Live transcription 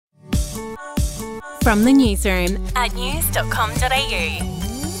From the newsroom at news.com.au.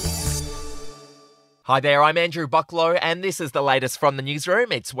 Hi there, I'm Andrew Bucklow and this is the latest from the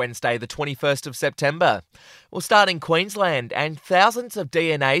newsroom. It's Wednesday the 21st of September. We'll start in Queensland, and thousands of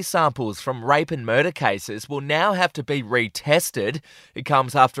DNA samples from rape and murder cases will now have to be retested. It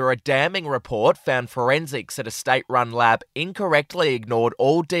comes after a damning report found forensics at a state-run lab incorrectly ignored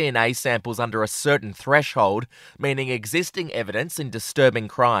all DNA samples under a certain threshold, meaning existing evidence in disturbing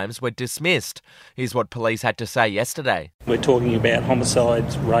crimes were dismissed. Here's what police had to say yesterday. We're talking about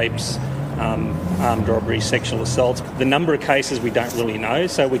homicides, rapes, armed robbery, sexual assaults. The number of cases we don't really know,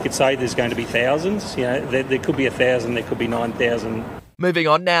 so we could say there's going to be thousands. You know, there could be 1,000, there could be 9,000. Moving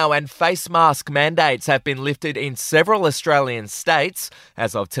on now, and face mask mandates have been lifted in several Australian states.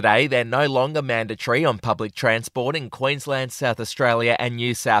 As of today, they're no longer mandatory on public transport in Queensland, South Australia and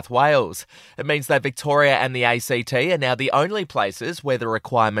New South Wales. It means that Victoria and the ACT are now the only places where the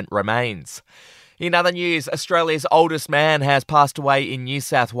requirement remains. In other news, Australia's oldest man has passed away in New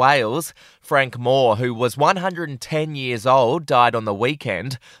South Wales. Frank Moore, who was 110 years old, died on the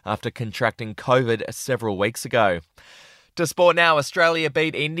weekend after contracting COVID several weeks ago. To sport now, Australia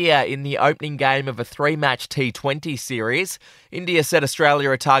beat India in the opening game of a 3-match T20 series. India set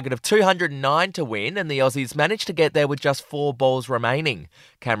Australia a target of 209 to win, and the Aussies managed to get there with just 4 balls remaining.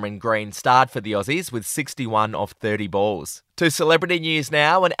 Cameron Green starred for the Aussies with 61 off 30 balls. To celebrity news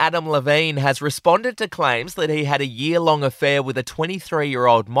now, and Adam Levine has responded to claims that he had a year-long affair with a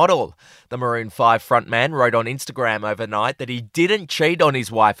 23-year-old model. The Maroon 5 frontman wrote on Instagram overnight that he didn't cheat on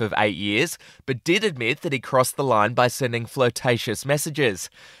his wife of 8 years, but did admit that he crossed the line by sending flirtatious messages.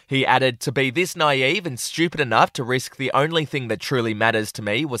 He added, "To be this naive and stupid enough to risk the only thing that truly matters to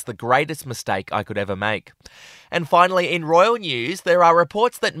me was the greatest mistake I could ever make." And finally, in royal news, there are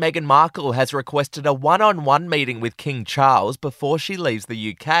reports that Meghan Markle has requested a one-on-one meeting with King Charles before she leaves the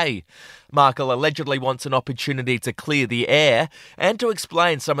UK. Markle allegedly wants an opportunity to clear the air and to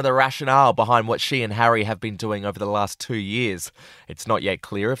explain some of the rationale behind what she and Harry have been doing over the last 2 years. It's not yet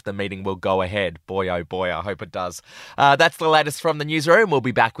clear if the meeting will go ahead. Boy, oh boy, I hope it does. That's the latest from the newsroom. We'll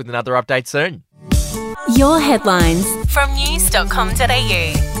be back with another update soon. Your headlines from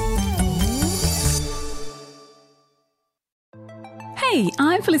news.com.au. Hey,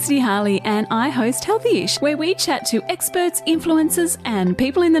 I'm Felicity Harley and I host Healthyish, where we chat to experts, influencers and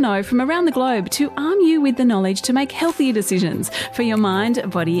people in the know from around the globe to arm you with the knowledge to make healthier decisions for your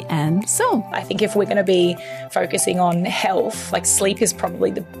mind, body and soul. I think if we're going to be focusing on health, like sleep is probably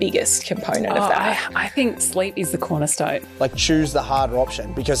the biggest component of that. I think sleep is the cornerstone. Like, choose the harder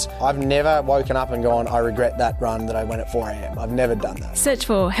option, because I've never woken up and gone, I regret that run that I went at 4 a.m. I've never done that. Search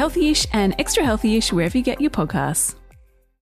for Healthyish and Extra Healthyish wherever you get your podcasts.